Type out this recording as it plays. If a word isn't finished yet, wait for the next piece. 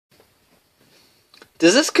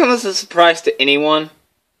Does this come as a surprise to anyone?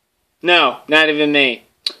 No, not even me.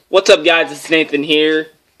 What's up, guys? It's Nathan here.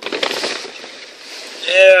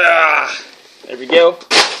 Yeah, there we go.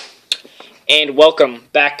 And welcome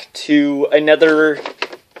back to another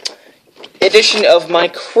edition of my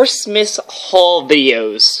Christmas haul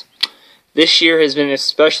videos. This year has been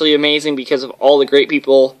especially amazing because of all the great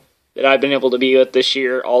people that I've been able to be with this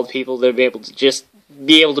year. All the people that have been able to just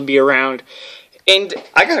be able to be around. And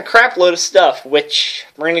I got a crap load of stuff, which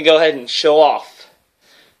we're going to go ahead and show off.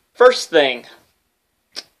 First thing,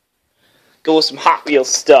 go with some Hot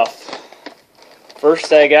Wheels stuff.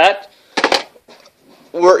 First I got,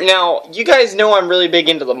 now, you guys know I'm really big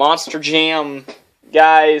into the Monster Jam,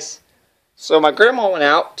 guys. So my grandma went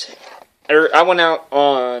out, I went out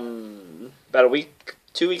on about a week,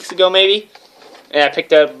 2 weeks ago maybe. And I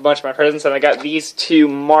picked up a bunch of my presents, and I got these two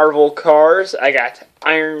Marvel cars. I got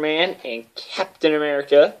Iron Man and Captain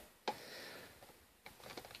America.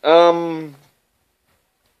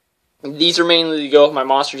 These are mainly to go with my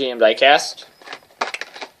Monster Jam diecast.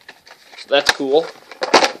 So that's cool.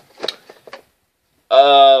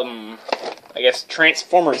 I guess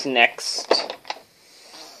Transformers next.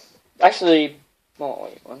 Actually, oh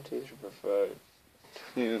wait, 1, 2, 3, 4, 5,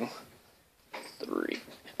 2, 3.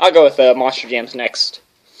 I'll go with Monster Jams next.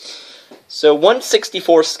 So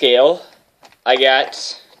 1/64 scale, I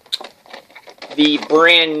got the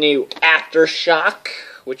brand new Aftershock,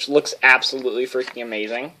 which looks absolutely freaking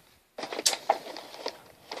amazing.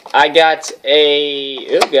 I got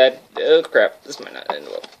a, oh god, oh crap, this might not end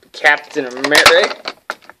well. Captain America.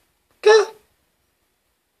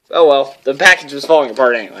 Oh well, the package was falling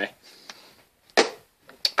apart anyway.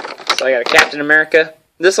 So I got a Captain America.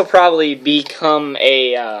 This will probably become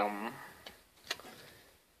a,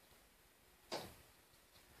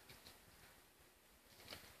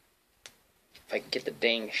 if I can get the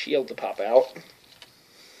dang shield to pop out.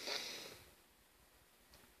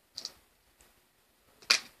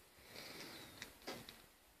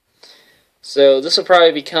 So this will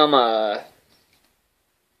probably become a,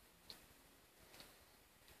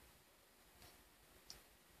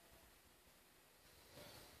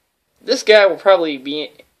 this guy will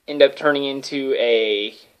probably end up turning into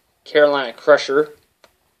a Carolina Crusher.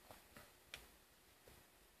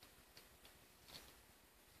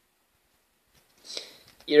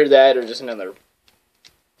 Either that or just another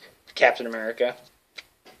Captain America.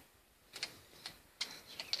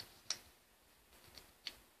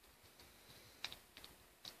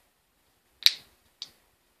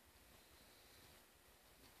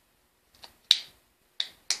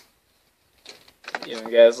 You know,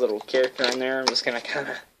 guys, little character in there. I'm just gonna kind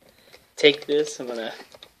of take this.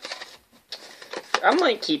 I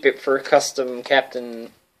might keep it for a custom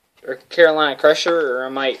Captain or Carolina Crusher, or I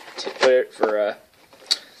might put it for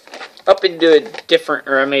up into a different,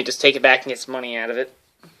 or I may just take it back and get some money out of it.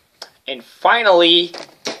 And finally,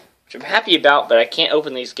 which I'm happy about, but I can't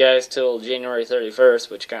open these guys till January 31st,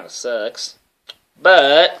 which kind of sucks.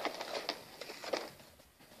 But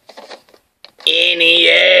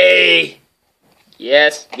NEA.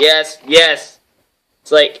 Yes, yes, yes.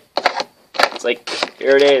 It's like,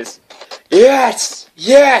 here it is. Yes,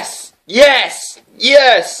 yes, yes,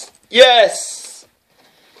 yes, yes.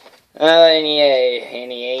 NEA,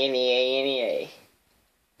 NEA, NEA, NEA.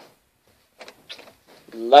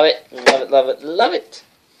 Love it, love it, love it, love it.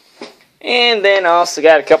 And then I also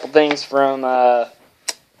got a couple things from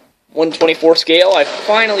 1/24 scale. I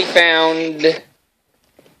finally found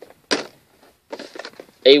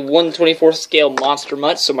a 1/24 scale Monster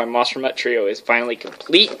Mutt, so my Monster Mutt trio is finally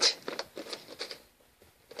complete.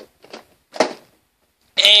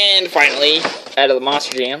 And finally, out of the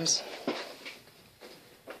Monster Jams,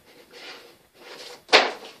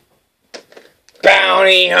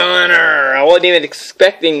 Bounty Hunter! I wasn't even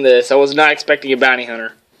expecting this. I was not expecting a Bounty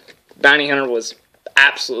Hunter. Bounty Hunter was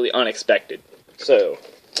absolutely unexpected. So,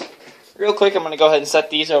 real quick, I'm going to go ahead and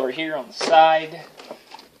set these over here on the side.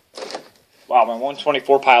 Wow, my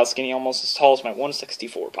 124 pile is getting almost as tall as my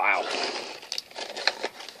 164 pile.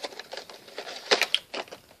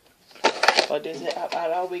 What is it?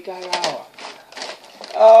 We got out.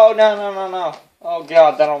 Oh, no, no, no, no. Oh,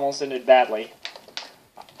 God, that almost ended badly.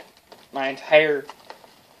 My entire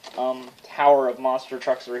tower of monster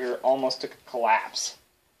trucks over here almost took a collapse.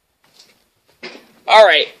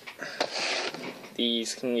 Alright.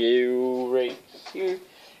 These can go right here.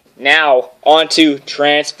 Now, on to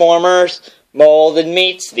Transformers. Molded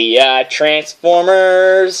Meats, the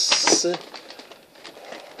Transformers.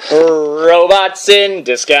 Robots in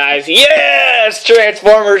disguise. Yes!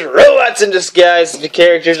 Transformers, robots in disguise. The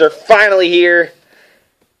characters are finally here.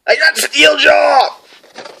 I got Steeljaw!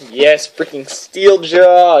 Yes, freaking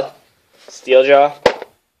Steeljaw. Steeljaw.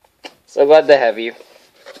 So glad to have you.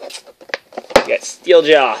 We got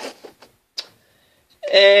Steeljaw.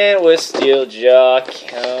 And with Steeljaw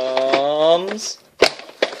comes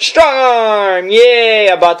Strong Arm! Yay!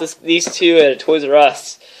 I bought these two at a Toys R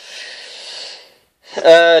Us.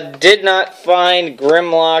 Did not find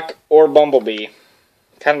Grimlock or Bumblebee.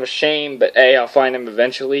 Kind of a shame, but hey, I'll find them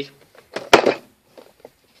eventually.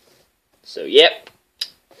 So, yep.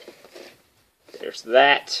 There's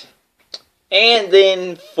that. And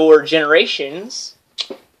then for Generations,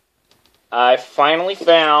 I finally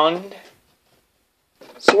found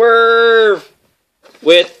Swerve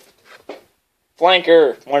with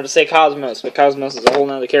Flanker. Wanted to say Cosmos, but Cosmos is a whole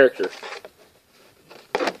nother character.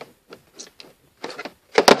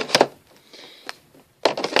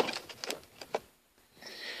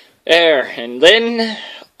 There, and then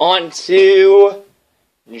on to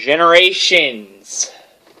Generations.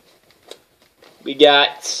 We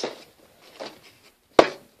got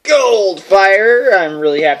Goldfire. I'm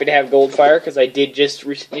really happy to have Goldfire because I did just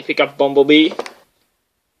recently pick up Bumblebee.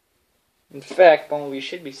 In fact, Bumblebee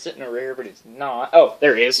should be sitting over here, but it's not. Oh,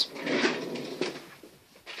 there he is.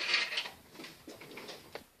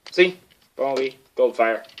 See? Bumblebee,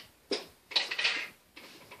 Goldfire.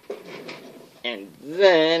 And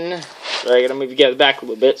then, sorry, I gotta move you guys back a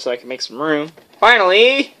little bit so I can make some room.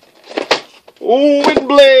 Finally,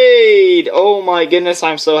 Windblade! Oh my goodness,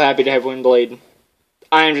 I'm so happy to have Windblade.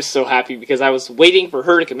 I am just so happy because I was waiting for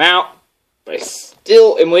her to come out, but I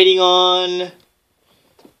still am waiting on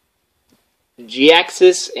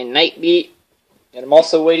G-Axis and Nightbeat, and I'm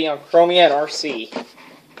also waiting on Chromia and RC.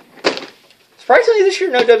 Surprisingly, this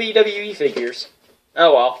year, no WWE figures.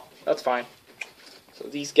 Oh well, that's fine. So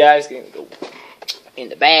these guys are going to go in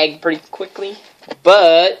the bag pretty quickly.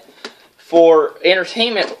 But for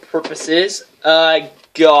entertainment purposes, I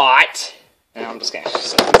got... And I'm just going to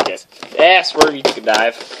stop these guys. Yeah, Swerve, you took a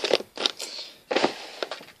dive.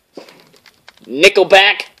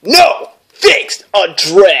 Nickelback, no! Fixed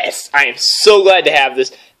address! I am so glad to have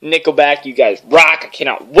this. Nickelback, you guys rock. I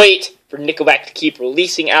cannot wait for Nickelback to keep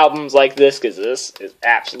releasing albums like this, because this is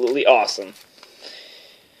absolutely awesome.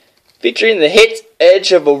 Featuring the hit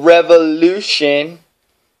Edge of a Revolution.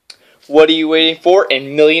 What are you waiting for?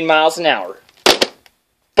 And Million Miles an Hour.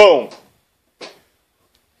 Boom.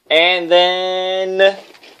 And then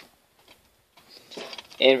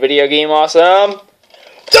in video game awesome,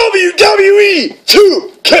 WWE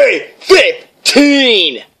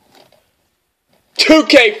 2K15.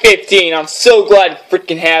 2K15. I'm so glad to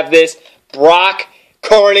freaking have this. Brock,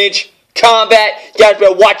 Carnage, Combat. You guys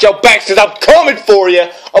better watch your backs because I'm coming for you.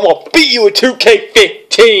 I'm going to beat you with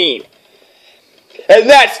 2K15. And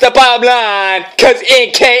that's the bottom line because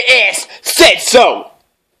NKS said so.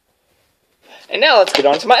 And now let's get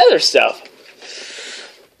on to my other stuff.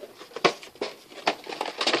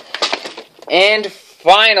 And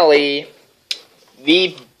finally,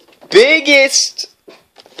 the biggest,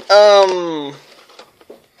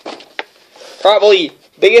 probably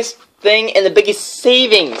biggest thing and the biggest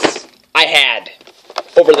savings I had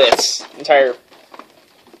over this entire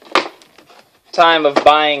time of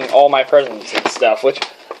buying all my presents and stuff, which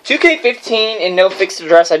 2K15 and no fixed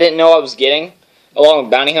address I didn't know I was getting, along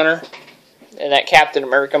with Bounty Hunter, and that Captain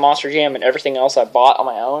America Monster Jam and everything else I bought on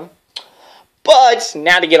my own. But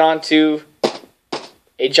now to get on to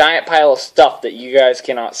a giant pile of stuff that you guys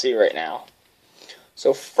cannot see right now.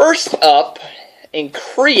 So first up, in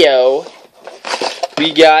Creo,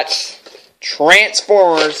 we got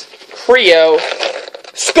Transformers Creo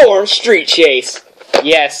Scorn Street Chase.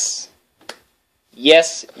 Yes.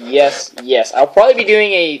 Yes, yes, yes. I'll probably be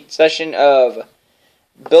doing a session of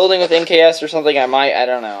building with NKS or something. I might. I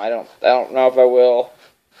don't know. I don't know if I will.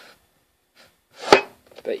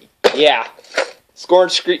 But yeah, Scorn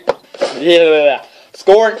Street. Yeah.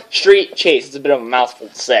 Scorn Street Chase. It's a bit of a mouthful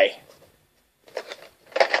to say.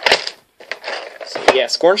 So yeah,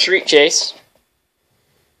 Scorn Street Chase.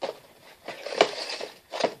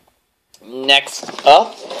 Next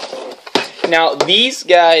up. Now these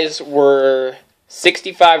guys were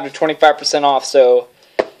 65 to 25% off, so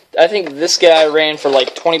I think this guy ran for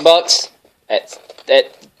like 20 bucks at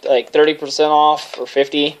like 30% off or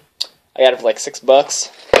 50. I got it for like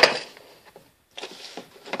 $6.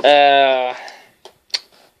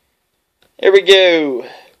 Here we go.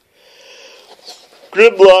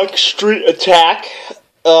 Grimlock Street Attack.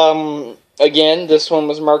 Again, this one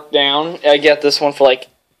was marked down. I got this one for like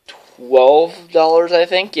 $12, I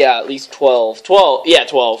think. Yeah, at least 12. 12. Yeah,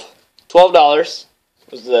 12. $12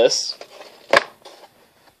 was this.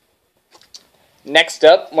 Next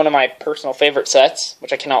up, one of my personal favorite sets,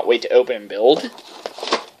 which I cannot wait to open and build.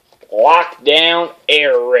 Lockdown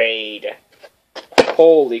Air Raid.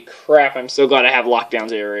 Holy crap, I'm so glad I have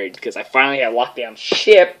Lockdown's Air Raid, because I finally have Lockdown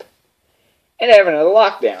Ship, and I have another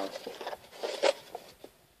Lockdown.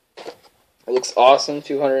 It looks awesome,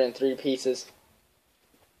 203 pieces.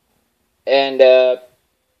 And,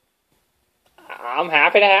 I'm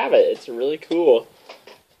happy to have it. It's really cool.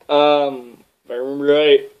 If I remember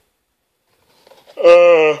right,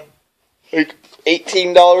 like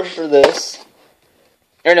 $18 for this.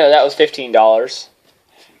 Or no, that was $15.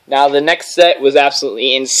 Now the next set was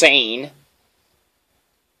absolutely insane,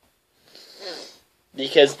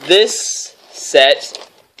 because this set,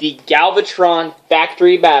 the Galvatron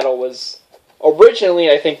Factory Battle, was originally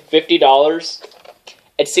I think $50.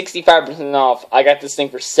 At 65% off, I got this thing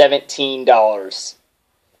for $17.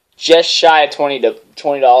 Just shy of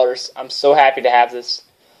 $20. I'm so happy to have this.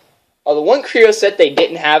 The one Creo set they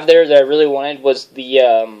didn't have there that I really wanted was the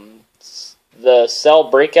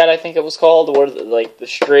Cell Breakout, I think it was called, or like the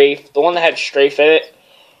Strafe, the one that had Strafe in it.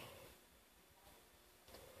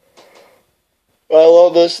 I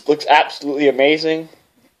love this. It looks absolutely amazing.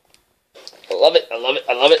 I love it. I love it.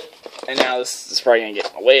 I love it. And now this is probably gonna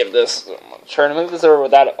get in the way of this. So I'm gonna try to move this over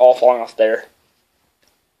without it all falling off there.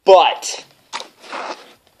 But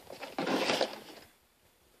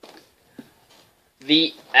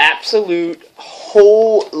the absolute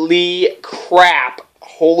holy crap,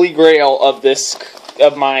 holy grail of this,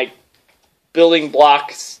 of my building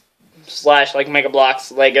blocks / like Mega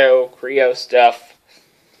Bloks, Lego, Creo stuff.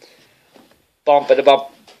 Bump it a bump.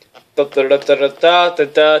 Penny,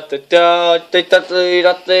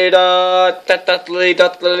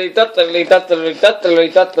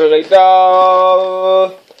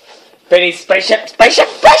 spaceship, spaceship,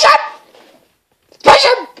 spaceship!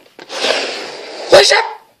 Spaceship! Spaceship!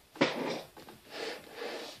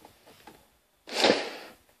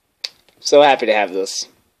 So happy to have this.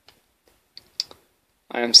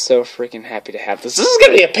 I am so freaking happy to have this. This is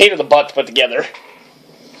going to be a pain in the butt to put together.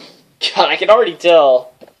 God, I can already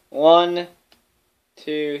tell. 1,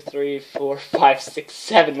 2, 3, 4, 5, 6,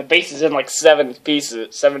 7. The base is in like 7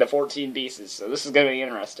 pieces, 7 to 14 pieces. So this is going to be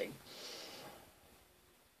interesting.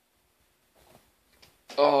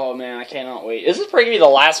 Oh man, I cannot wait. This is probably going to be the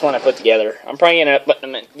last one I put together. I'm probably going to put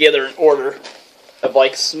them together in order of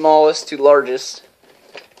like smallest to largest.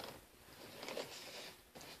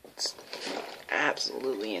 It's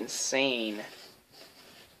absolutely insane.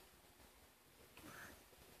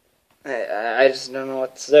 I just don't know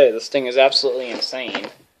what to say. This thing is absolutely insane.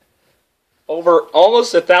 Over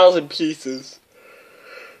almost 1,000 pieces.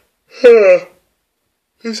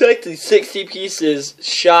 It's actually 60 pieces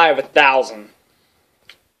shy of 1,000.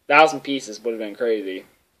 1,000 pieces would have been crazy.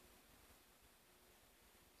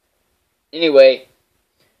 Anyway,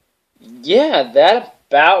 yeah, that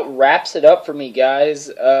about wraps it up for me, guys.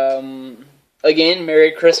 Again,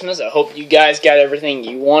 Merry Christmas. I hope you guys got everything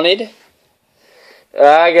you wanted.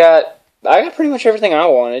 I got pretty much everything I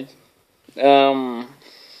wanted. I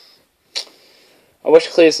wish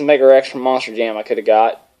Cletus and Mega Rex from Monster Jam I could have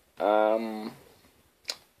got.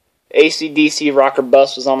 AC/DC Rocker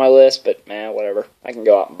Bus was on my list, but man, whatever. I can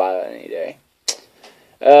go out and buy that any day.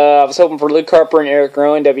 I was hoping for Luke Harper and Eric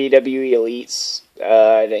Rowan, WWE Elites.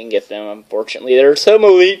 I didn't get them, unfortunately. There are some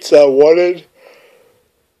Elites I wanted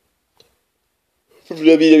from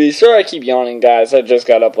WWE. Sorry I keep yawning, guys. I just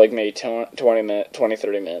got up like maybe 30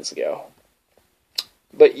 minutes ago.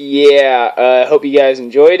 But yeah, I hope you guys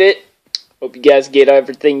enjoyed it. Hope you guys get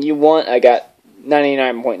everything you want. I got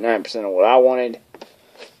 99.9% of what I wanted.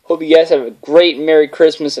 Hope you guys have a great Merry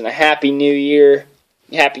Christmas and a Happy New Year.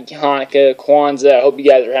 Happy Hanukkah, Kwanzaa. I hope you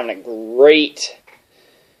guys are having a great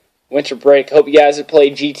winter break. Hope you guys that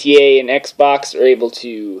play GTA and Xbox are able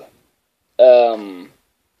to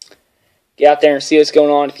get out there and see what's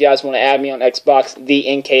going on. If you guys want to add me on Xbox, the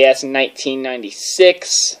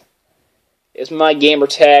NKS1996 is my gamer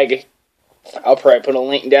tag. I'll probably put a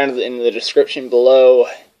link down in the description below.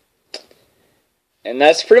 And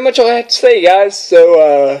that's pretty much all I have to say, guys.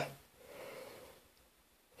 So,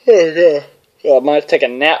 I might take a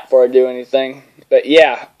nap before I do anything. But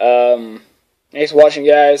yeah, thanks for watching,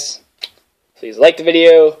 guys. Please like the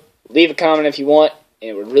video, leave a comment if you want.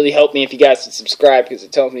 And it would really help me if you guys would subscribe, because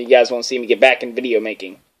it tells me you guys want to see me get back in video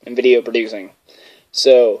making and video producing.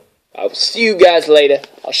 So, I will see you guys later.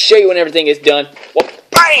 I'll show you when everything is done. Well,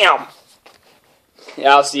 BAM!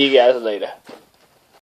 Yeah, I'll see you guys later.